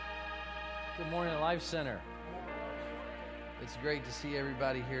Good morning, Life Center. It's great to see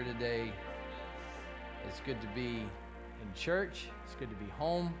everybody here today. It's good to be in church. It's good to be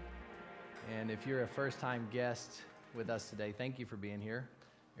home. And if you're a first-time guest with us today, thank you for being here.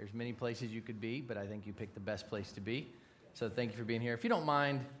 There's many places you could be, but I think you picked the best place to be. So thank you for being here. If you don't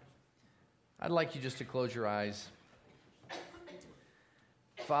mind, I'd like you just to close your eyes.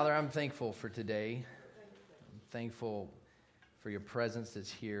 Father, I'm thankful for today. I'm thankful for your presence that's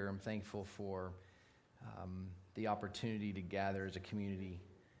here. I'm thankful for the opportunity to gather as a community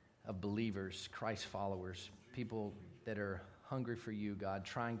of believers, Christ followers, people that are hungry for you, God,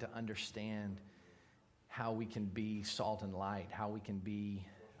 trying to understand how we can be salt and light, how we can be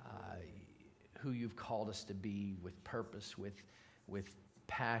who you've called us to be, with purpose, with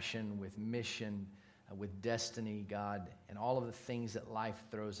passion, with mission, with destiny, God, and all of the things that life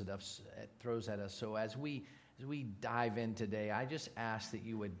throws at us. So as we dive in today, I just ask that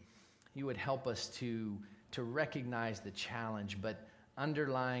you would help us to recognize the challenge, but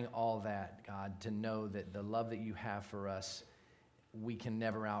underlying all that, God, to know that the love that you have for us, we can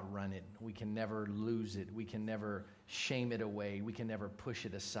never outrun it. We can never lose it. We can never shame it away. We can never push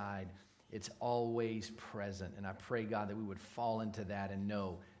it aside. It's always present. And I pray, God, that we would fall into that and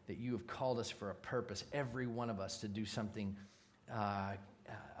know that you have called us for a purpose, every one of us, to do something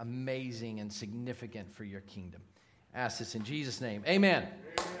amazing and significant for your kingdom. I ask this in Jesus' name. Amen.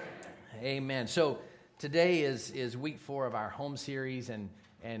 Amen. So today is week 4 of our home series, and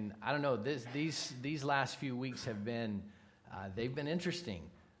I don't know, these last few weeks have been they've been interesting.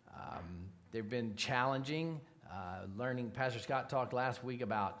 They've been challenging. Learning. Pastor Scott talked last week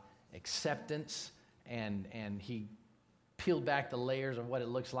about acceptance, and he peeled back the layers of what it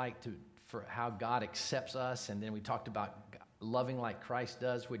looks like for how God accepts us, and then we talked about loving like Christ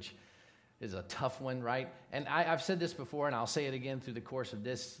does, which is a tough one, right? And I've said this before, and I'll say it again through the course of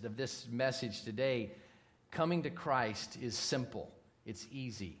this message today. Coming to Christ is simple. It's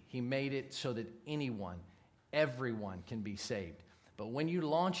easy. He made it so that everyone can be saved. But when you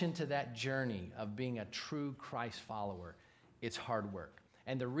launch into that journey of being a true Christ follower, it's hard work.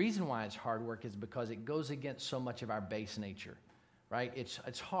 And the reason why it's hard work is because it goes against so much of our base nature, right?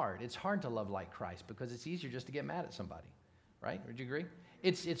 It's hard. It's hard to love like Christ because it's easier just to get mad at somebody, right? Would you agree?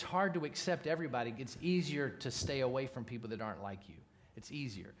 It's hard to accept everybody. It's easier to stay away from people that aren't like you. It's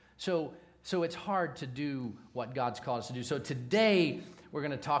easier. So it's hard to do what God's called us to do. So today, we're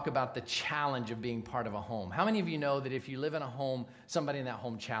going to talk about the challenge of being part of a home. How many of you know that if you live in a home, somebody in that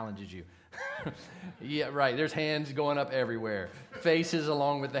home challenges you? Yeah, right. There's hands going up everywhere. Faces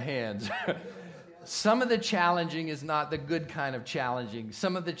along with the hands. Some of the challenging is not the good kind of challenging.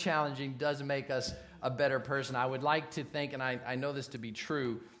 Some of the challenging does make us a better person. I would like to think, and I know this to be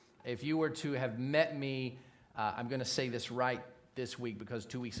true, if you were to have met me, I'm going to say this right this week because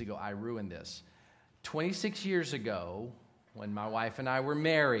 2 weeks ago I ruined this. 26 years ago, when my wife and I were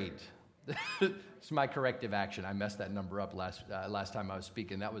married, it's my corrective action. I messed that number up last time I was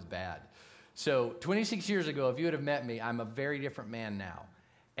speaking. That was bad. So 26 years ago, if you would have met me, I'm a very different man now.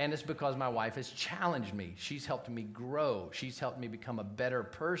 And it's because my wife has challenged me. She's helped me grow. She's helped me become a better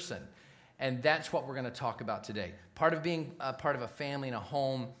person. And that's what we're going to talk about today. Part of being a part of a family and a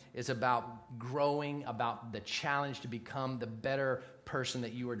home is about growing, about the challenge to become the better person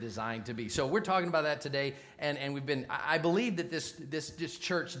that you are designed to be. So we're talking about that today, and I believe that this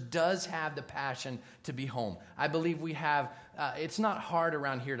church does have the passion to be home. I believe we have, it's not hard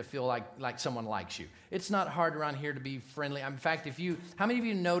around here to feel like someone likes you. It's not hard around here to be friendly. In fact, how many of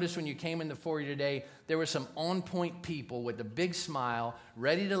you noticed when you came in the foyer today, there were some on-point people with a big smile,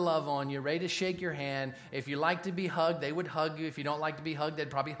 ready to love on you, ready to shake your hand. If you like to be hugged, they would hug you. If you don't like to be hugged, they'd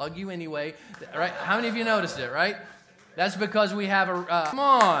probably hug you anyway. Right? How many of you noticed it, right? That's because we have come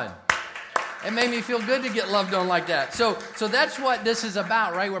on. It made me feel good to get loved on like that. So that's what this is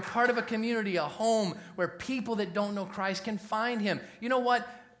about, right? We're part of a community, a home, where people that don't know Christ can find him. You know what?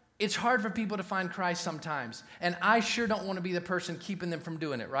 It's hard for people to find Christ sometimes. And I sure don't want to be the person keeping them from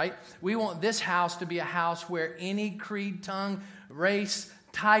doing it, right? We want this house to be a house where any creed, tongue, race,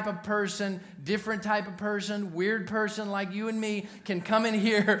 type of person, different type of person, weird person like you and me can come in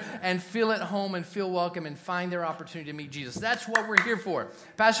here and feel at home and feel welcome and find their opportunity to meet Jesus. That's what we're here for.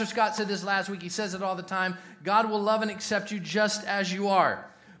 Pastor Scott said this last week. He says it all the time. God will love and accept you just as you are,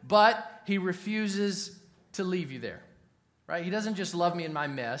 but he refuses to leave you there, right? He doesn't just love me in my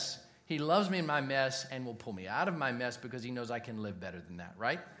mess. He loves me in my mess and will pull me out of my mess because he knows I can live better than that,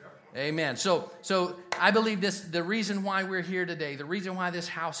 right? Amen. So I believe this, the reason why we're here today, the reason why this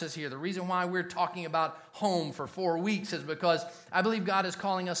house is here, the reason why we're talking about home for 4 weeks is because I believe God is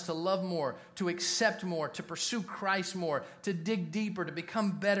calling us to love more, to accept more, to pursue Christ more, to dig deeper, to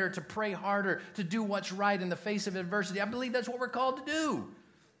become better, to pray harder, to do what's right in the face of adversity. I believe that's what we're called to do.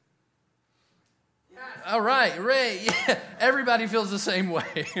 Yes. All right, Ray. Yeah, everybody feels the same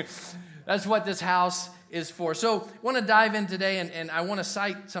way. That's what this house is for. So I want to dive in today, and I want to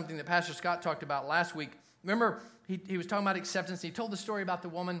cite something that Pastor Scott talked about last week. Remember, he was talking about acceptance. He told the story about the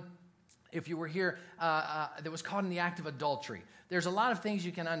woman, if you were here, that was caught in the act of adultery. There's a lot of things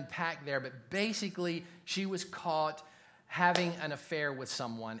you can unpack there, but basically she was caught having an affair with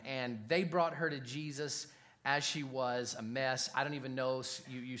someone, and they brought her to Jesus as she was a mess. I don't even know.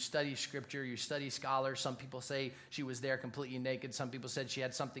 You study scripture, you study scholars. Some people say she was there completely naked. Some people said she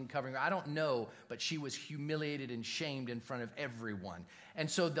had something covering her. I don't know, but she was humiliated and shamed in front of everyone. And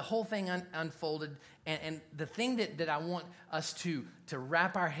so the whole thing unfolded. And the thing that I want us to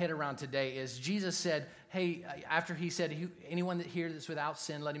wrap our head around today is Jesus said, hey, after he said, anyone that hears this without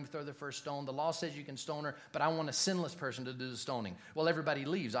sin, let him throw the first stone. The law says you can stone her, but I want a sinless person to do the stoning. Well, everybody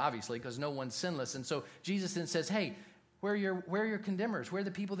leaves, obviously, because no one's sinless. And so Jesus then says, hey, where are your condemners? Where are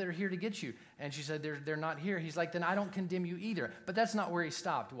the people that are here to get you? And she said, they're not here. He's like, then I don't condemn you either. But that's not where he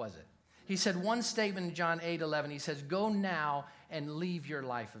stopped, was it? He said one statement in John 8:11. He says, go now and leave your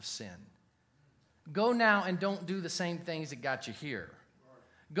life of sin. Go now and don't do the same things that got you here.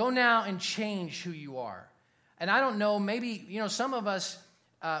 Go now and change who you are. And I don't know, maybe, some of us,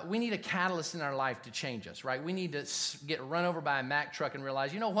 we need a catalyst in our life to change us, right? We need to get run over by a Mack truck and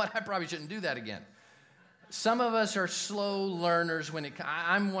realize, you know what, I probably shouldn't do that again. Some of us are slow learners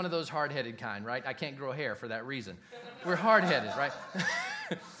I'm one of those hard-headed kind, right? I can't grow hair for that reason. We're hard-headed, right?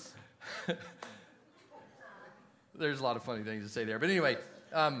 There's a lot of funny things to say there. But anyway,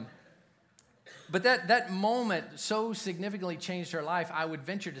 but that moment so significantly changed her life, I would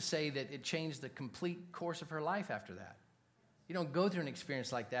venture to say that it changed the complete course of her life after that. You don't go through an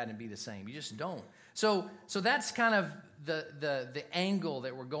experience like that and be the same. You just don't. So that's kind of the angle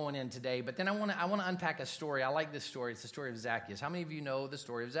that we're going in today. But then I want to unpack a story. I like this story. It's the story of Zacchaeus. How many of you know the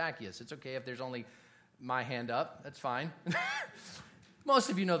story of Zacchaeus? It's okay if there's only my hand up. That's fine.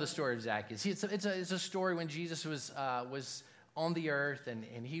 Most of you know the story of Zacchaeus. It's a story when Jesus was on the earth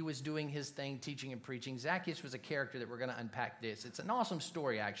and he was doing his thing, teaching and preaching. Zacchaeus was a character that we're going to unpack this. It's an awesome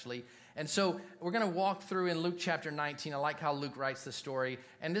story, actually. And so we're going to walk through in Luke chapter 19. I like how Luke writes the story.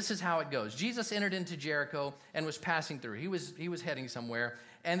 And this is how it goes. Jesus entered into Jericho and was passing through. He was heading somewhere.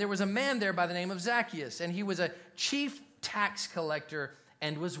 And there was a man there by the name of Zacchaeus. And he was a chief tax collector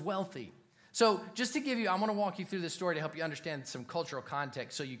and was wealthy. So just to give you, I want to walk you through this story to help you understand some cultural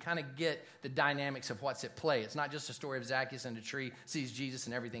context so you kind of get the dynamics of what's at play. It's not just a story of Zacchaeus and a tree sees Jesus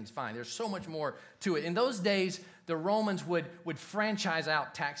and everything's fine. There's so much more to it. In those days, the Romans would franchise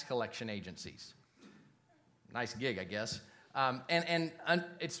out tax collection agencies. Nice gig, I guess. And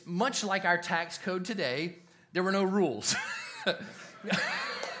it's much like our tax code today. There were no rules.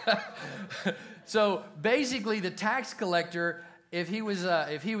 So basically, the tax collector, if he was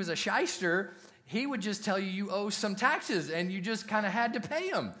a shyster, he would just tell you owe some taxes, and you just kind of had to pay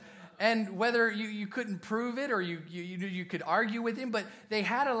him. And whether you couldn't prove it or you could argue with him, but they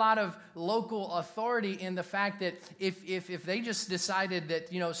had a lot of local authority in the fact that if they just decided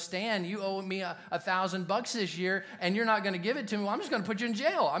that, Stan, you owe me $1,000 this year, and you're not going to give it to me, well, I'm just going to put you in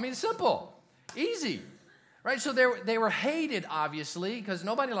jail. I mean, simple, easy, right? So they were hated, obviously, because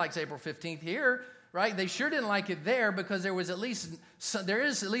nobody likes April 15th here. Right? They sure didn't like it there because there is at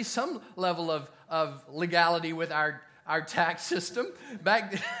least some level of legality with our tax system.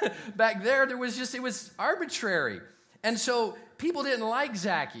 Back there, it was arbitrary. And so people didn't like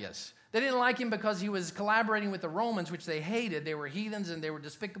Zacchaeus. They didn't like him because he was collaborating with the Romans, which they hated. They were heathens and they were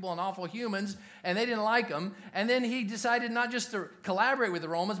despicable and awful humans, and they didn't like him. And then he decided not just to collaborate with the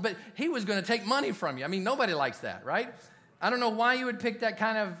Romans, but he was going to take money from you. I mean, nobody likes that, right? I don't know why you would pick that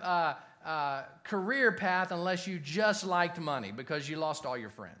kind of career path unless you just liked money because you lost all your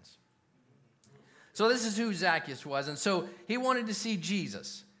friends. So this is who Zacchaeus was. And so he wanted to see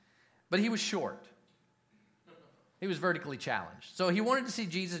Jesus, but he was short. He was vertically challenged. So he wanted to see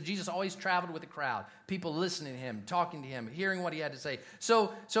Jesus. Jesus always traveled with a crowd, people listening to him, talking to him, hearing what he had to say.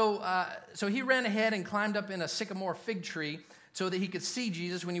 So he ran ahead and climbed up in a sycamore fig tree so that he could see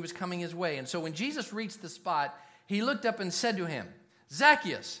Jesus when he was coming his way. And so when Jesus reached the spot, he looked up and said to him,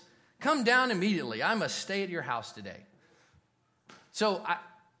 Zacchaeus, come down immediately. I must stay at your house today. So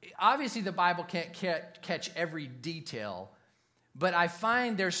obviously the Bible can't catch every detail, But I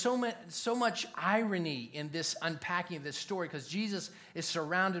find there's so much irony in this unpacking of this story because Jesus is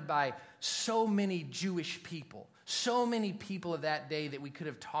surrounded by so many Jewish people, so many people of that day that we could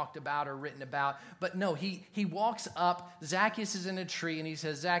have talked about or written about. But no, he walks up, Zacchaeus is in a tree, and he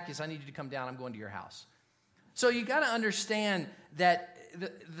says, Zacchaeus, I need you to come down. I'm going to your house. So you got to understand that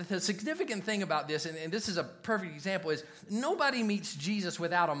the significant thing about this, and this is a perfect example, is nobody meets Jesus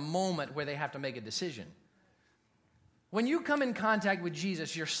without a moment where they have to make a decision. When you come in contact with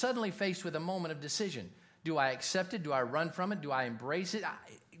Jesus, you're suddenly faced with a moment of decision. Do I accept it? Do I run from it? Do I embrace it?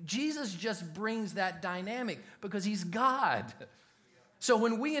 Jesus just brings that dynamic because he's God. So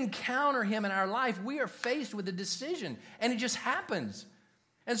when we encounter him in our life, we are faced with a decision, and it just happens.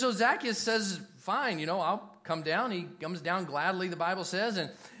 And so Zacchaeus says, fine, I'll come down. He comes down gladly, the Bible says.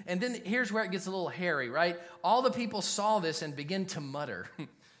 And then here's where it gets a little hairy, right? All the people saw this and begin to mutter.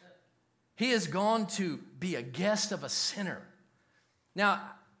 He has gone to be a guest of a sinner. Now,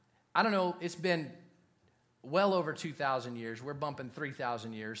 I don't know, it's been well over 2,000 years. We're bumping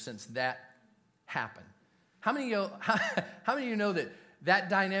 3,000 years since that happened. How many of you know that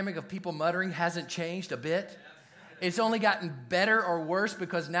dynamic of people muttering hasn't changed a bit? It's only gotten better or worse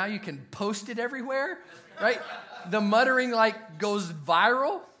because now you can post it everywhere, right? The muttering goes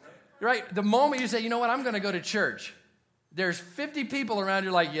viral, right? The moment you say, you know what, I'm going to go to church. There's 50 people around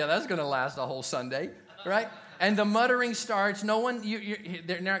you yeah, that's going to last a whole Sunday, right? And the muttering starts. No one,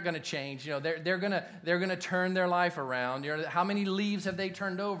 they're not going to change. They're going to turn their life around. How many leaves have they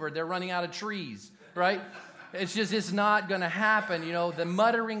turned over? They're running out of trees, right? It's not going to happen. The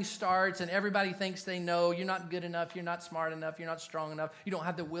muttering starts, and everybody thinks they know. You're not good enough. You're not smart enough. You're not strong enough. You don't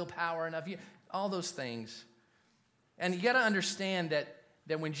have the willpower enough. All those things. And you got to understand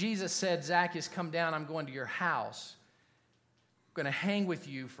that when Jesus said, Zacchaeus, come down, I'm going to your house. I'm going to hang with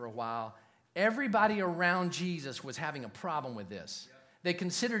you for a while. Everybody around Jesus was having a problem with this. They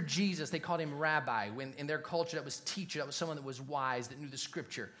considered Jesus, they called him rabbi. When in their culture, that was teacher, that was someone that was wise, that knew the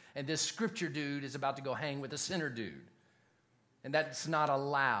scripture. And this scripture dude is about to go hang with a sinner dude. And that's not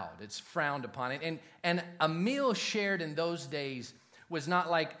allowed. It's frowned upon. And a meal shared in those days was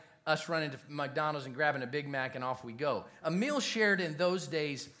not like us running to McDonald's and grabbing a Big Mac and off we go. A meal shared in those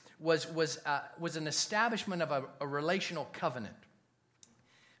days was an establishment of a relational covenant.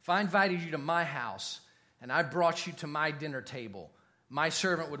 If I invited you to my house and I brought you to my dinner table, my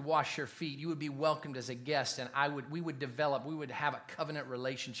servant would wash your feet. You would be welcomed as a guest, and we would have a covenant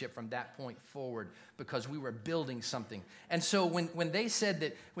relationship from that point forward because we were building something. And so when they said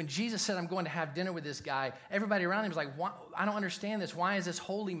that, when Jesus said, I'm going to have dinner with this guy, everybody around him was like, I don't understand this. Why is this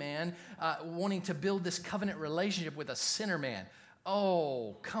holy man wanting to build this covenant relationship with a sinner man?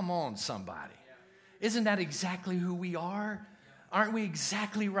 Oh, come on, somebody. Isn't that exactly who we are? Aren't we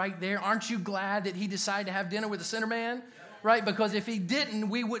exactly right there? Aren't you glad that he decided to have dinner with a sinner man? Right? Because if he didn't,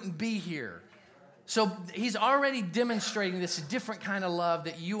 we wouldn't be here. So he's already demonstrating this different kind of love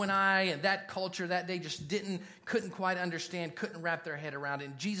that you and I and that culture that day just couldn't quite understand, couldn't wrap their head around it.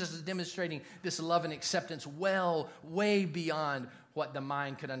 And Jesus is demonstrating this love and acceptance way beyond what the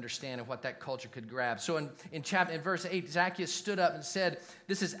mind could understand and what that culture could grab. So in verse 8, Zacchaeus stood up and said,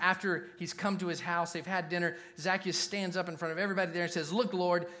 this is after he's come to his house, they've had dinner. Zacchaeus stands up in front of everybody there and says, look,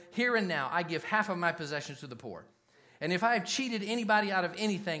 Lord, here and now I give half of my possessions to the poor. And if I have cheated anybody out of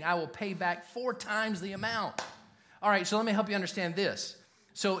anything, I will pay back 4 times the amount. All right, so let me help you understand this.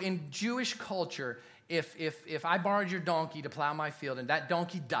 So in Jewish culture, if I borrowed your donkey to plow my field and that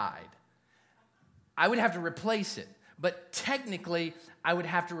donkey died, I would have to replace it. But technically, I would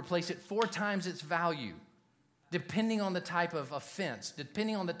have to replace it 4 times its value, depending on the type of offense,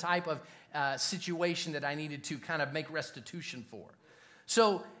 depending on the type of situation that I needed to kind of make restitution for.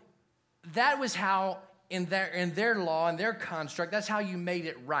 So that was how, in their law, in their construct, that's how you made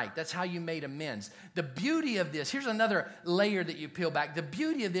it right. That's how you made amends. The beauty of this, here's another layer that you peel back. The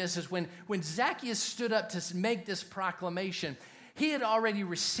beauty of this is when Zacchaeus stood up to make this proclamation, he had already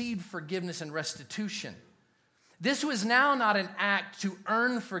received forgiveness and restitution. This was now not an act to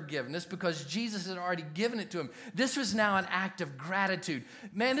earn forgiveness because Jesus had already given it to him. This was now an act of gratitude.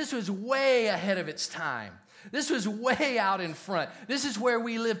 Man, this was way ahead of its time. This was way out in front. This is where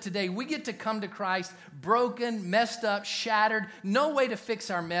we live today. We get to come to Christ broken, messed up, shattered, no way to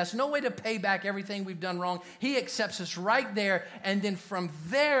fix our mess, no way to pay back everything we've done wrong. He accepts us right there, and then from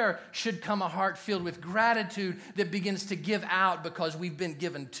there should come a heart filled with gratitude that begins to give out because we've been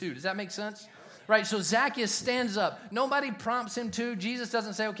given to. Does that make sense? right? So Zacchaeus stands up. Nobody prompts him to. Jesus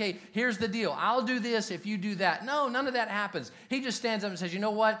doesn't say, okay, here's the deal. I'll do this if you do that. No, none of that happens. He just stands up and says, you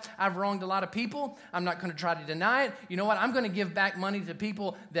know what? I've wronged a lot of people. I'm not going to try to deny it. You know what? I'm going to give back money to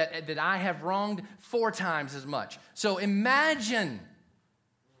people that I have wronged 4 times as much. So imagine,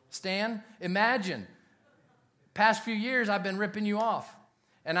 Stan, imagine, past few years I've been ripping you off.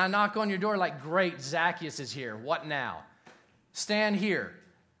 And I knock on your door like, great, Zacchaeus is here. What now? Stand here.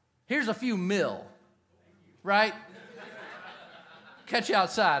 Here's a few mil, right? Catch you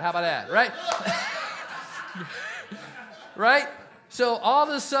outside. How about that, right? Right? So all of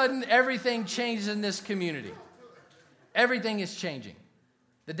a sudden, everything changes in this community. Everything is changing.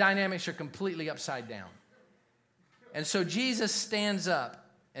 The dynamics are completely upside down. And so Jesus stands up,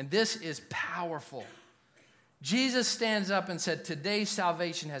 and this is powerful. Jesus stands up and said, today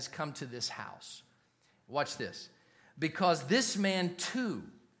salvation has come to this house. Watch this. Because this man too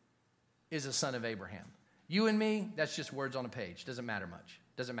is a son of Abraham. You and me, that's just words on a page. Doesn't matter much.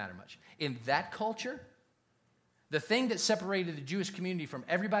 Doesn't matter much. In that culture, the thing that separated the Jewish community from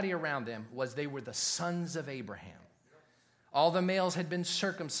everybody around them was they were the sons of Abraham. All the males had been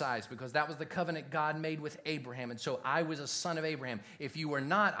circumcised because that was the covenant God made with Abraham. And so I was a son of Abraham. If you were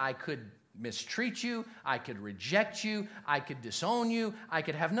not, I could mistreat you, I could reject you, I could disown you, I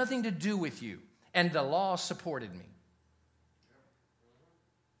could have nothing to do with you. And the law supported me.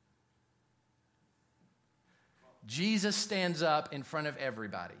 Jesus stands up in front of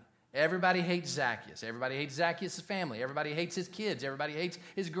everybody. Everybody hates Zacchaeus. Everybody hates Zacchaeus' family. Everybody hates his kids. Everybody hates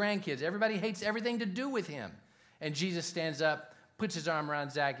his grandkids. Everybody hates everything to do with him. And Jesus stands up, puts his arm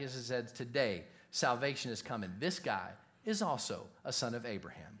around Zacchaeus and says, today, salvation is coming. This guy is also a son of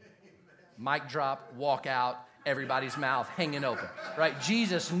Abraham. Mic drop, walk out, everybody's mouth hanging open, right?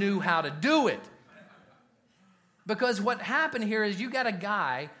 Jesus knew how to do it. Because what happened here is you got a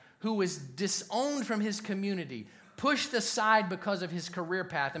guy who was disowned from his community, pushed aside because of his career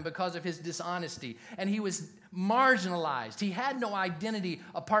path and because of his dishonesty, and he was marginalized. He had no identity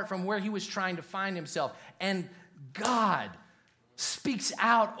apart from where he was trying to find himself. And God speaks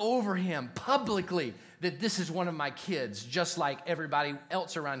out over him publicly that this is one of my kids, just like everybody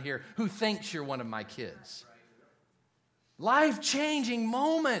else around here who thinks you're one of my kids. Life-changing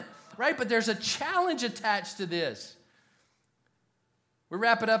moment, right? But there's a challenge attached to this. We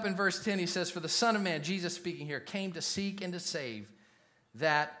wrap it up in verse 10. He says, for the Son of Man, Jesus speaking here, came to seek and to save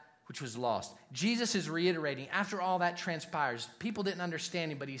that which was lost. Jesus is reiterating, after all that transpires, people didn't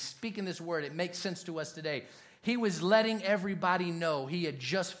understand him, but he's speaking this word. It makes sense to us today. He was letting everybody know he had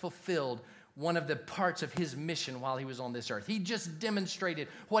just fulfilled one of the parts of his mission while he was on this earth. He just demonstrated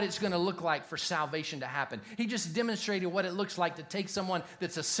what it's going to look like for salvation to happen. He just demonstrated what it looks like to take someone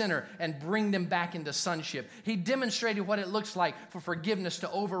that's a sinner and bring them back into sonship. He demonstrated what it looks like for forgiveness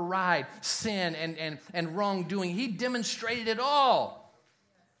to override sin and wrongdoing. He demonstrated it all.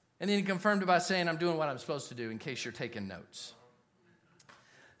 And then he confirmed it by saying, I'm doing what I'm supposed to do, in case you're taking notes.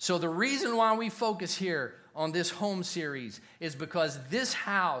 So the reason why we focus here on this home series is because this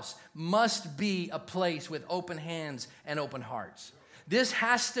house must be a place with open hands and open hearts. This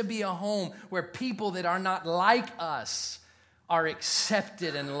has to be a home where people that are not like us are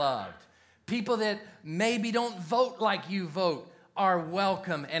accepted and loved. People that maybe don't vote like you vote are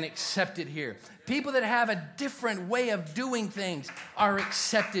welcome and accepted here. People that have a different way of doing things are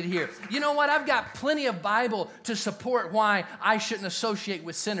accepted here. You know what? I've got plenty of Bible to support why I shouldn't associate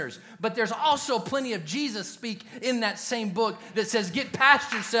with sinners. But there's also plenty of Jesus speak in that same book that says, get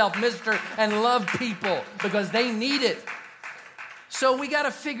past yourself, mister, and love people because they need it. So we got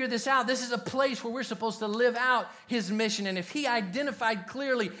to figure this out. This is a place where we're supposed to live out his mission. And if he identified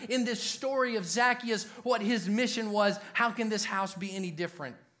clearly in this story of Zacchaeus what his mission was, how can this house be any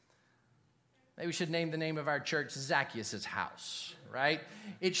different? Maybe we should name the name of our church Zacchaeus' house, right?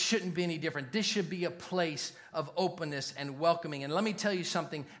 It shouldn't be any different. This should be a place of openness and welcoming. And let me tell you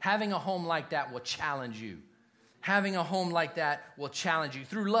something, having a home like that will challenge you. Having a home like that will challenge you.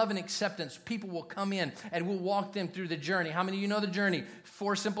 Through love and acceptance, people will come in and we'll walk them through the journey. How many of you know the journey?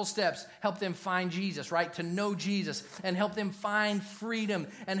 4 simple steps. Help them find Jesus, right? To know Jesus and help them find freedom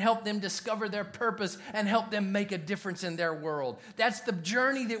and help them discover their purpose and help them make a difference in their world. That's the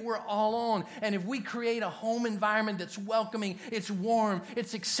journey that we're all on. And if we create a home environment that's welcoming, it's warm,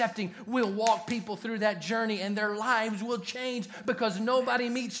 it's accepting, we'll walk people through that journey and their lives will change because nobody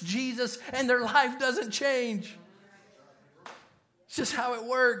meets Jesus and their life doesn't change. It's just how it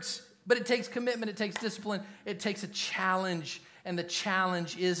works. But it takes commitment. It takes discipline. It takes a challenge. And the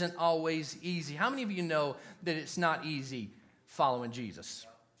challenge isn't always easy. How many of you know that it's not easy following Jesus?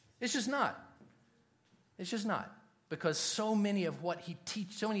 It's just not. It's just not. because so many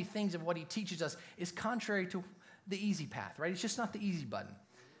things of what he teaches us is contrary to the easy path, right? It's just not the easy button.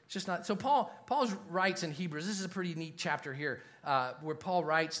 It's just not. So Paul writes in Hebrews. This is a pretty neat chapter here where Paul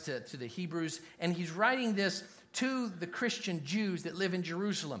writes to the Hebrews, and he's writing this to the Christian Jews that live in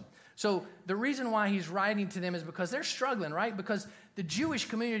Jerusalem. So the reason why he's writing to them is because they're struggling, right? Because the Jewish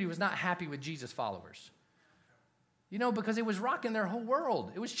community was not happy with Jesus' followers. Because it was rocking their whole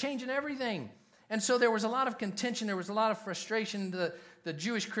world. It was changing everything. And so there was a lot of contention. There was a lot of frustration. The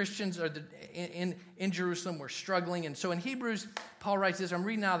Jewish Christians in Jerusalem were struggling. And so in Hebrews, Paul writes this. I'm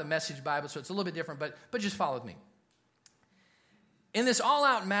reading out of the Message Bible, so it's a little bit different, but just follow with me. In this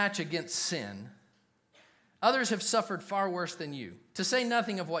all-out match against sin, others have suffered far worse than you, to say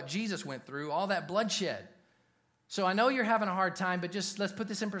nothing of what Jesus went through, all that bloodshed. So I know you're having a hard time, but just let's put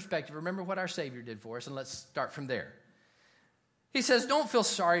this in perspective. Remember what our Savior did for us, and let's start from there. He says, don't feel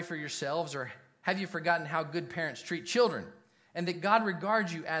sorry for yourselves, or have you forgotten how good parents treat children, and that God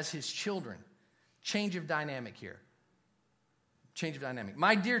regards you as his children? Change of dynamic here. Change of dynamic.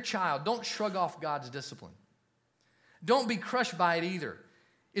 My dear child, don't shrug off God's discipline. Don't be crushed by it either.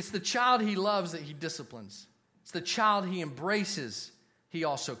 It's the child he loves that he disciplines. It's the child he embraces, he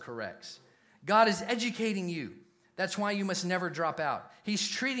also corrects. God is educating you. That's why you must never drop out. He's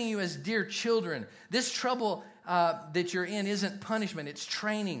treating you as dear children. This trouble that you're in isn't punishment, it's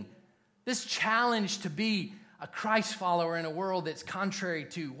training. This challenge to be a Christ follower in a world that's contrary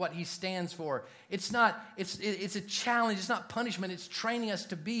to what he stands for. It's a challenge, it's not punishment, it's training us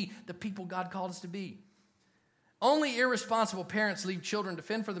to be the people God called us to be. Only irresponsible parents leave children to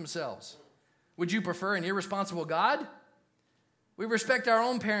fend for themselves. Would you prefer an irresponsible God? We respect our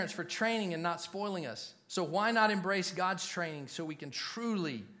own parents for training and not spoiling us. So why not embrace God's training so we can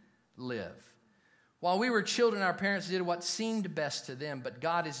truly live? While we were children, our parents did what seemed best to them, but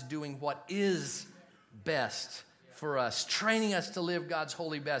God is doing what is best for us, training us to live God's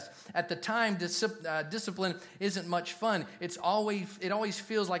holy best. At the time, discipline isn't much fun. It always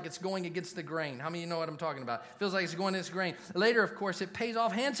feels like it's going against the grain. How many of you know what I'm talking about? It feels like it's going against the grain. Later, of course, it pays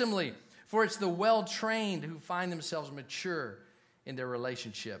off handsomely, for it's the well-trained who find themselves mature in their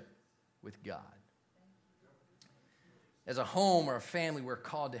relationship with God. As a home or a family, we're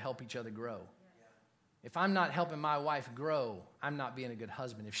called to help each other grow. If I'm not helping my wife grow, I'm not being a good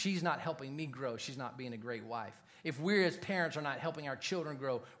husband. If she's not helping me grow, she's not being a great wife. If we as parents are not helping our children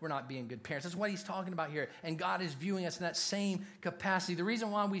grow, we're not being good parents. That's what he's talking about here. And God is viewing us in that same capacity. The reason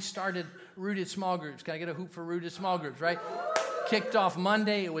why we started Rooted Small Groups, can I get a hoop for Rooted Small Groups, right? Kicked off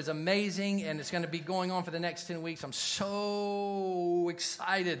Monday. It was amazing, and it's going to be going on for the next 10 weeks. I'm so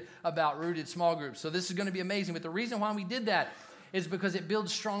excited about Rooted Small Groups. So this is going to be amazing. But the reason why we did that is because it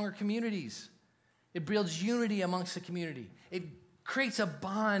builds stronger communities. It builds unity amongst the community. It creates a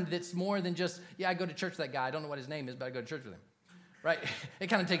bond that's more than just, I go to church with that guy. I don't know what his name is, but I go to church with him, right? It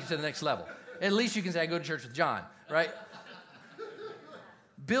kind of takes you to the next level. At least you can say, I go to church with John, right?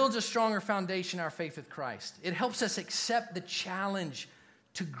 Builds a stronger foundation in our faith with Christ. It helps us accept the challenge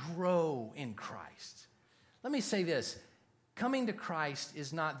to grow in Christ. Let me say this. Coming to Christ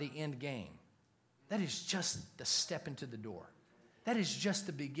is not the end game. That is just the step into the door. That is just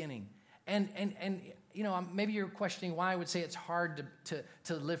the beginning. And maybe you're questioning why I would say it's hard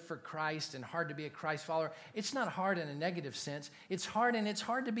to live for Christ and hard to be a Christ follower. It's not hard in a negative sense. It's hard, and it's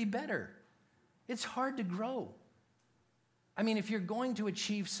hard to be better. It's hard to grow. I mean, if you're going to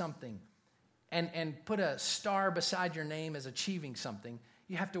achieve something and put a star beside your name as achieving something,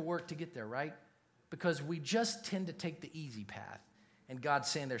 you have to work to get there, right? Because we just tend to take the easy path. And God's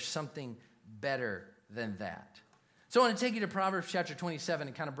saying there's something better than that. So I want to take you to Proverbs chapter 27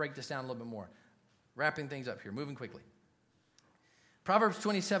 and kind of break this down a little bit more. Wrapping things up here, moving quickly. Proverbs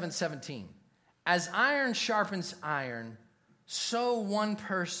 27:17. As iron sharpens iron, so one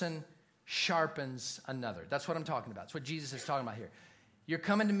person sharpens another. That's what I'm talking about. That's what Jesus is talking about here. You're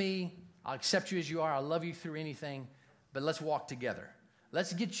coming to me. I'll accept you as you are. I'll love you through anything. But let's walk together.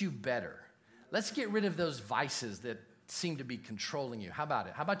 Let's get you better. Let's get rid of those vices that seem to be controlling you. How about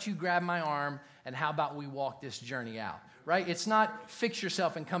it? How about you grab my arm, and how about we walk this journey out, right? It's not fix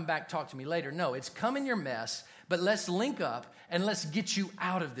yourself and come back, talk to me later. No, it's come in your mess, but let's link up and let's get you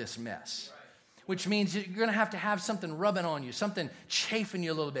out of this mess, which means you're going to have something rubbing on you, something chafing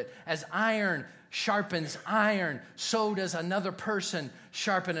you a little bit. As iron sharpens iron, so does another person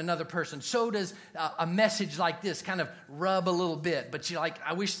sharpen another person. So does a message like this kind of rub a little bit. But you're like,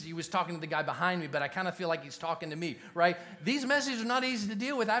 I wish he was talking to the guy behind me, but I kind of feel like he's talking to me, right? These messages are not easy to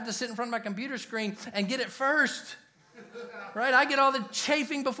deal with. I have to sit in front of my computer screen and get it first, right? I get all the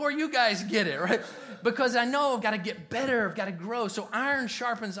chafing before you guys get it, right? Because I know I've got to get better. I've got to grow. So iron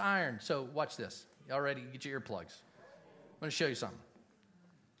sharpens iron. So watch this. Y'all ready? Get your earplugs. going to show you something.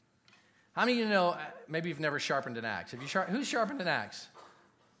 How many of you know, maybe you've never sharpened an axe? Who's sharpened an axe?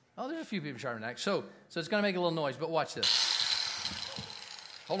 Oh, there's a few people sharpened an axe. So it's going to make a little noise, but watch this.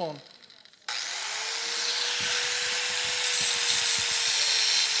 Hold on.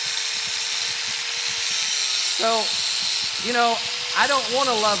 So, you know, I don't want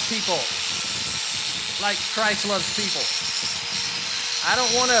to love people like Christ loves people. I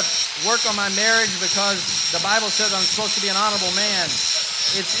don't want to work on my marriage because the Bible says I'm supposed to be an honorable man.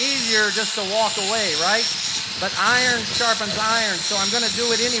 It's easier just to walk away, right? But iron sharpens iron, so I'm going to do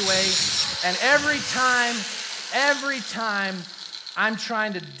it anyway. And every time I'm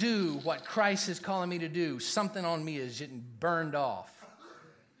trying to do what Christ is calling me to do, something on me is getting burned off.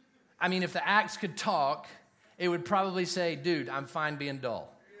 I mean, if the axe could talk, it would probably say, dude, I'm fine being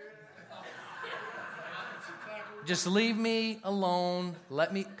dull. Just leave me alone.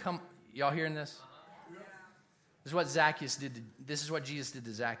 Let me come. Y'all hearing this? This is what Zacchaeus did. This is what Jesus did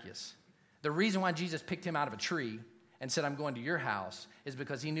to Zacchaeus. The reason why Jesus picked him out of a tree and said, I'm going to your house, is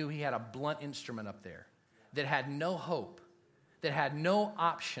because he knew he had a blunt instrument up there that had no hope, that had no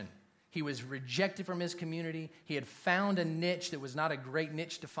option. He was rejected from his community. He had found a niche that was not a great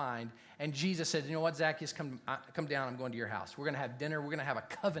niche to find. And Jesus said, you know what, Zacchaeus, come down. I'm going to your house. We're going to have dinner. We're going to have a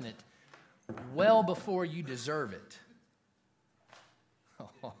covenant well before you deserve it.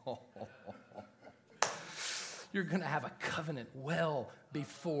 You're going to have a covenant well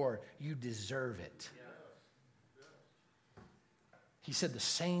before you deserve it. He said the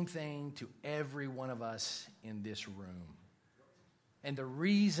same thing to every one of us in this room. And the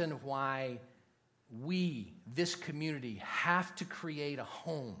reason why we, this community, have to create a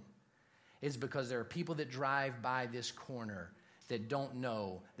home is because there are people that drive by this corner that don't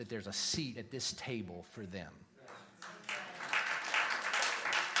know that there's a seat at this table for them.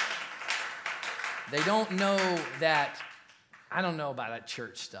 They don't know that, I don't know about that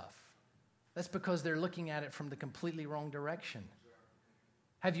church stuff. That's because they're looking at it from the completely wrong direction.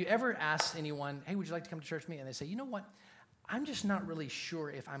 Have you ever asked anyone, hey, would you like to come to church with me? And they say, you know what? I'm just not really sure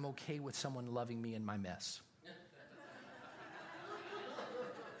if I'm okay with someone loving me in my mess.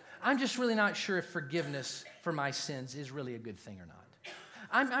 I'm just really not sure if forgiveness for my sins is really a good thing or not.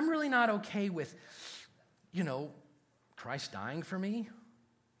 I'm really not okay with, Christ dying for me.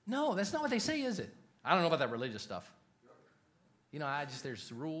 No, that's not what they say, is it? I don't know about that religious stuff.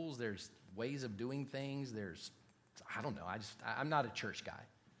 There's rules, there's ways of doing things, I don't know. I'm not a church guy.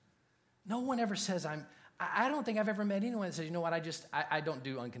 No one ever says I don't think I've ever met anyone that says, you know what, I don't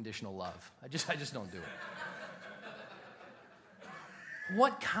do unconditional love. I just don't do it.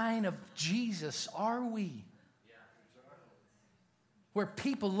 What kind of Jesus are we? Where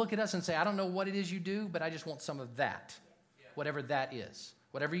people look at us and say, I don't know what it is you do, but I just want some of that, whatever that is.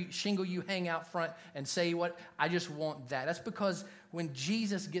 Whatever shingle you hang out front and say I just want that. That's because when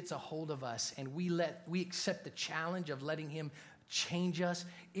Jesus gets a hold of us and we accept the challenge of letting him change us,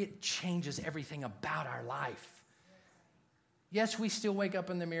 it changes everything about our life. Yes, we still wake up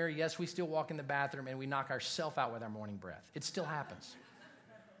in the mirror. Yes, we still walk in the bathroom and we knock ourselves out with our morning breath. It still happens.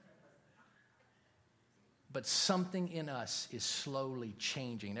 But something in us is slowly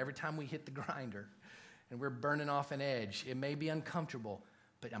changing. Every time we hit the grinder and we're burning off an edge, it may be uncomfortable,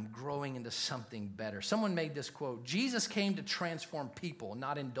 but I'm growing into something better. Someone made this quote, Jesus came to transform people,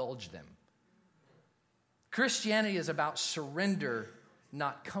 not indulge them. Christianity is about surrender,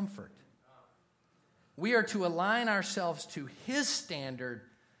 not comfort. We are to align ourselves to his standard,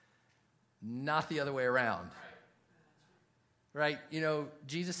 not the other way around. Right?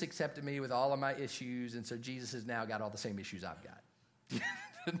 Jesus accepted me with all of my issues, and so Jesus has now got all the same issues I've got.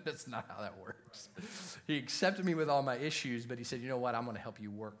 That's not how that works. He accepted me with all my issues, but he said, you know what? I'm going to help you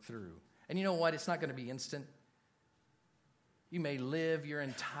work through. And you know what? It's not going to be instant. You may live your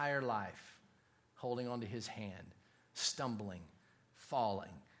entire life holding onto his hand, stumbling, falling,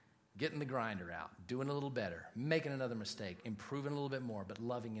 getting the grinder out, doing a little better, making another mistake, improving a little bit more, but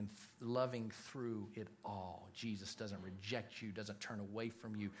loving through it all. Jesus doesn't reject you, doesn't turn away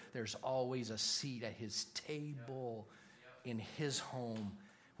from you. There's always a seat at his table in his home,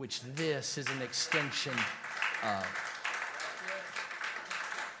 which this is an extension of.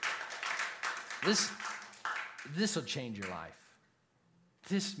 This will change your life.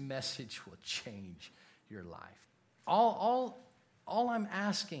 This message will change your life. All I'm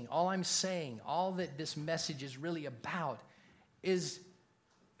asking, all I'm saying, all that this message is really about is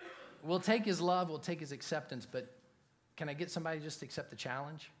we'll take his love, we'll take his acceptance, but can I get somebody just to accept the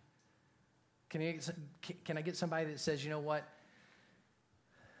challenge? Can I get somebody that says, you know what?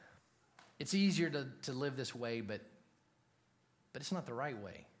 It's easier to live this way, but it's not the right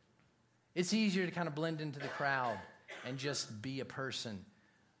way. It's easier to kind of blend into the crowd. and just be a person.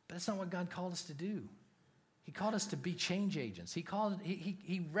 But that's not what God called us to do. He called us to be change agents.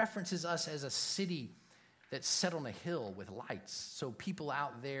 He references us as a city that's set on a hill with lights, so people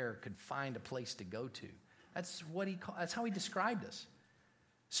out there could find a place to go to. That's how he described us.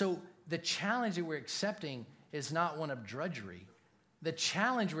 So the challenge that we're accepting is not one of drudgery. The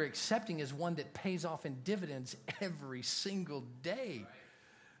challenge we're accepting is one that pays off in dividends every single day.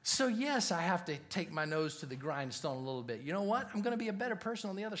 So yes, I have to take my nose to the grindstone a little bit. You know what? I'm going to be a better person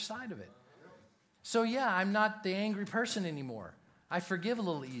on the other side of it. So yeah, I'm not the angry person anymore. I forgive a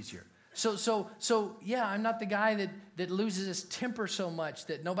little easier. So yeah, I'm not the guy that loses his temper so much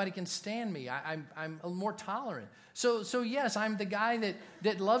that nobody can stand me. I'm more tolerant. So yes, I'm the guy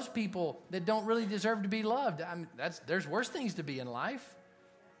that loves people that don't really deserve to be loved. There's worse things to be in life.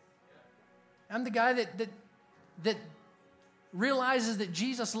 I'm the guy that realizes that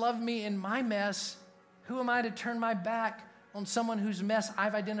Jesus loved me in my mess. Who am I to turn my back on someone whose mess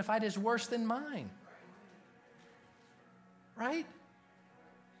I've identified as worse than mine? Right?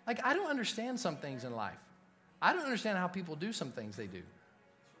 Like, I don't understand some things in life. I don't understand how people do some things they do.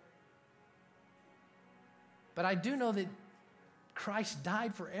 But I do know that Christ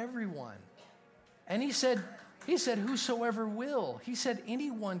died for everyone. And he said, whosoever will. He said,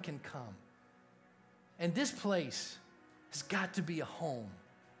 anyone can come. And this place has got to be a home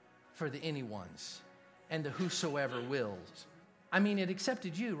for the anyones and the whosoever wills. I mean, it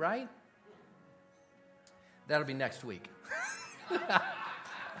accepted you, right? That'll be next week.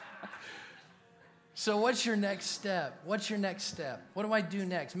 So what's your next step? What's your next step? What do I do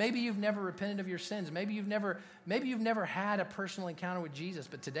next? Maybe you've never repented of your sins. Maybe you've never had a personal encounter with Jesus,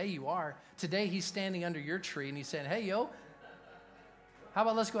 but today you are. Today he's standing under your tree and he's saying, hey, yo, how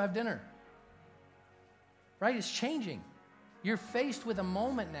about let's go have dinner? Right? It's changing. You're faced with a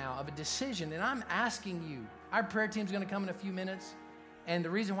moment now of a decision, and I'm asking you, our prayer team's going to come in a few minutes, and the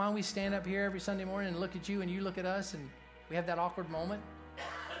reason why we stand up here every Sunday morning and look at you and you look at us and we have that awkward moment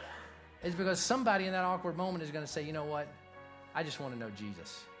is because somebody in that awkward moment is going to say, you know what? I just want to know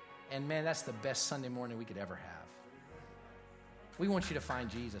Jesus. And man, that's the best Sunday morning we could ever have. We want you to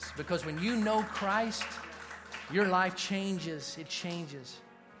find Jesus because when you know Christ, your life changes. It changes.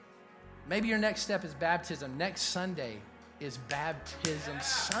 Maybe your next step is baptism. Next Sunday is Baptism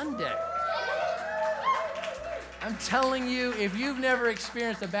Sunday. I'm telling you, if you've never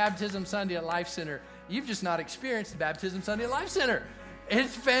experienced a Baptism Sunday at Life Center, you've just not experienced Baptism Sunday at Life Center.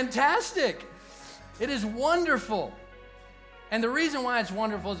 It's fantastic. It is wonderful. And the reason why it's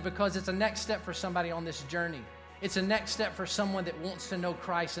wonderful is because it's a next step for somebody on this journey. It's a next step for someone that wants to know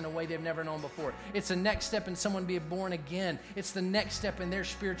Christ in a way they've never known before. It's a next step in someone being born again. It's the next step in their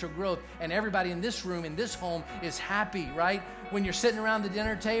spiritual growth. And everybody in this room, in this home, is happy, right? When you're sitting around the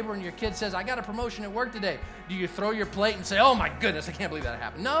dinner table and your kid says, I got a promotion at work today, do you throw your plate and say, oh my goodness, I can't believe that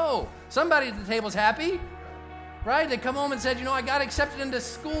happened? No. Somebody at the table is happy, right? They come home and said, you know, I got accepted into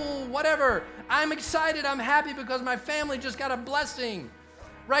school, whatever. I'm excited. I'm happy because my family just got a blessing.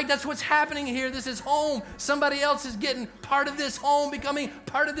 Right? That's what's happening here. This is home. Somebody else is getting part of this home, becoming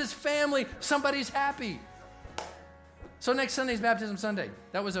part of this family. Somebody's happy. So next Sunday is Baptism Sunday.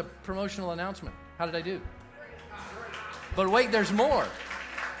 That was a promotional announcement. How did I do? But wait, there's more.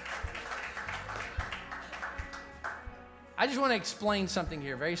 I just want to explain something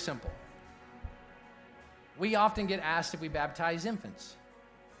here, very simple. We often get asked if we baptize infants,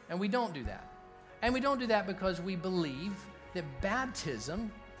 and we don't do that. And we don't do that because we believe that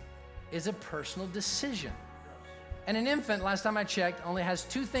baptism is a personal decision. And an infant, last time I checked, only has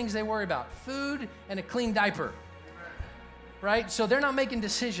two things they worry about: food and a clean diaper. Right? So they're not making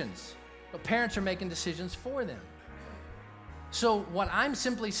decisions, but parents are making decisions for them. So what I'm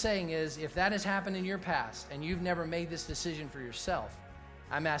simply saying is, if that has happened in your past and you've never made this decision for yourself,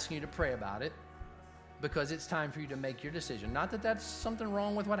 I'm asking you to pray about it, because it's time for you to make your decision. Not that that's something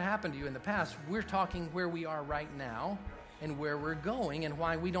wrong with what happened to you in the past. We're talking where we are right now and where we're going and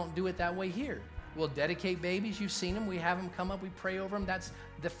why we don't do it that way here. We'll dedicate babies. You've seen them. We have them come up. We pray over them. That's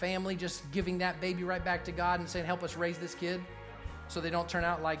the family just giving that baby right back to God and saying, help us raise this kid so they don't turn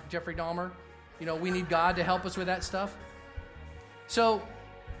out like Jeffrey Dahmer. You know, we need God to help us with that stuff. So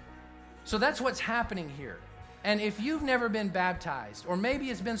that's what's happening here. And if you've never been baptized, or maybe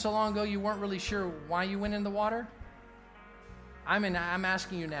it's been so long ago you weren't really sure why you went in the water, I'm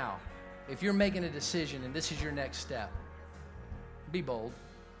asking you now, if you're making a decision and this is your next step, be bold.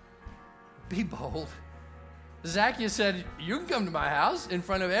 Be bold. Zacchaeus said, you can come to my house in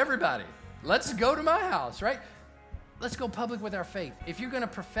front of everybody. Let's go to my house, right? Let's go public with our faith. If you're going to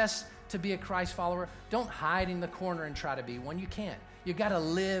profess to be a Christ follower, don't hide in the corner and try to be one. You can't. You got to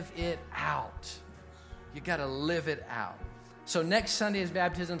live it out. You got to live it out. So next Sunday is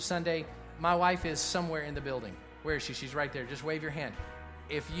Baptism Sunday. My wife is somewhere in the building. Where is she? She's right there. Just wave your hand.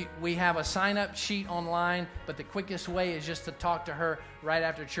 We have a sign-up sheet online, but the quickest way is just to talk to her right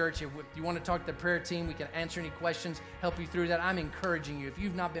after church. If you want to talk to the prayer team, we can answer any questions, help you through that. I'm encouraging you. If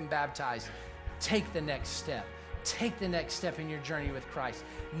you've not been baptized, take the next step. Take the next step in your journey with Christ.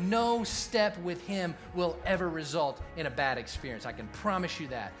 No step with Him will ever result in a bad experience. I can promise you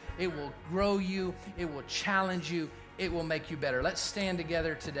that. It will grow you. It will challenge you. It will make you better. Let's stand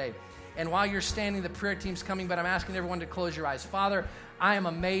together today. And while you're standing, the prayer team's coming, but I'm asking everyone to close your eyes. Father, I am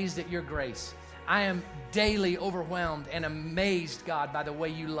amazed at your grace. I am daily overwhelmed and amazed, God, by the way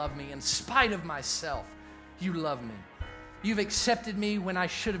you love me. In spite of myself, you love me. You've accepted me when I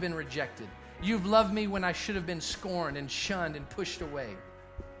should have been rejected. You've loved me when I should have been scorned and shunned and pushed away.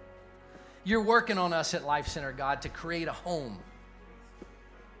 You're working on us at Life Center, God, to create a home,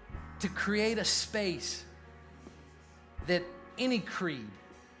 to create a space that any creed,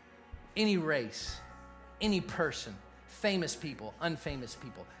 any race, any person, famous people, unfamous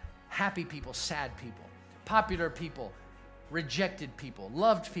people, happy people, sad people, popular people, rejected people,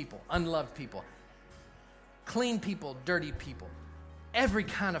 loved people, unloved people, clean people, dirty people, every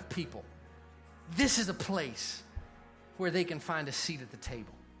kind of people. This is a place where they can find a seat at the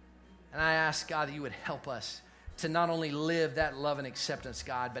table. And I ask, God, that you would help us to not only live that love and acceptance,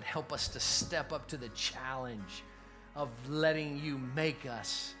 God, but help us to step up to the challenge of letting you make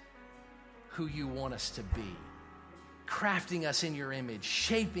us who you want us to be, crafting us in your image,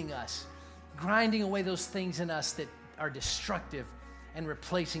 shaping us, grinding away those things in us that are destructive and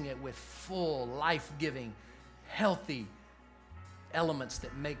replacing it with full, life-giving, healthy elements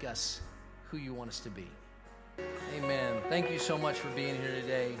that make us who you want us to be. Amen. Thank you so much for being here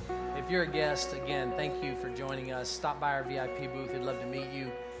today. If you're a guest, again, thank you for joining us. Stop by our VIP booth. We'd love to meet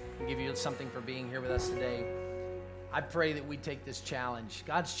you and give you something for being here with us today. I pray that we take this challenge.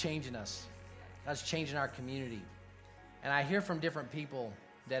 God's changing us. God's changing our community. And I hear from different people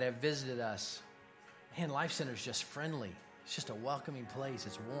that have visited us. Man, Life Center is just friendly. It's just a welcoming place.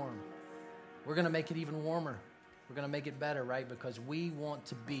 It's warm. We're going to make it even warmer. We're going to make it better, right? Because we want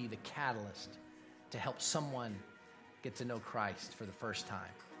to be the catalyst to help someone get to know Christ for the first time.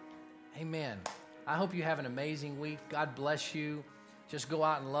 Amen. I hope you have an amazing week. God bless you. Just go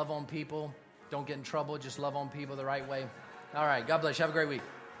out and love on people. Don't get in trouble. Just love on people the right way. All right. God bless you. Have a great week.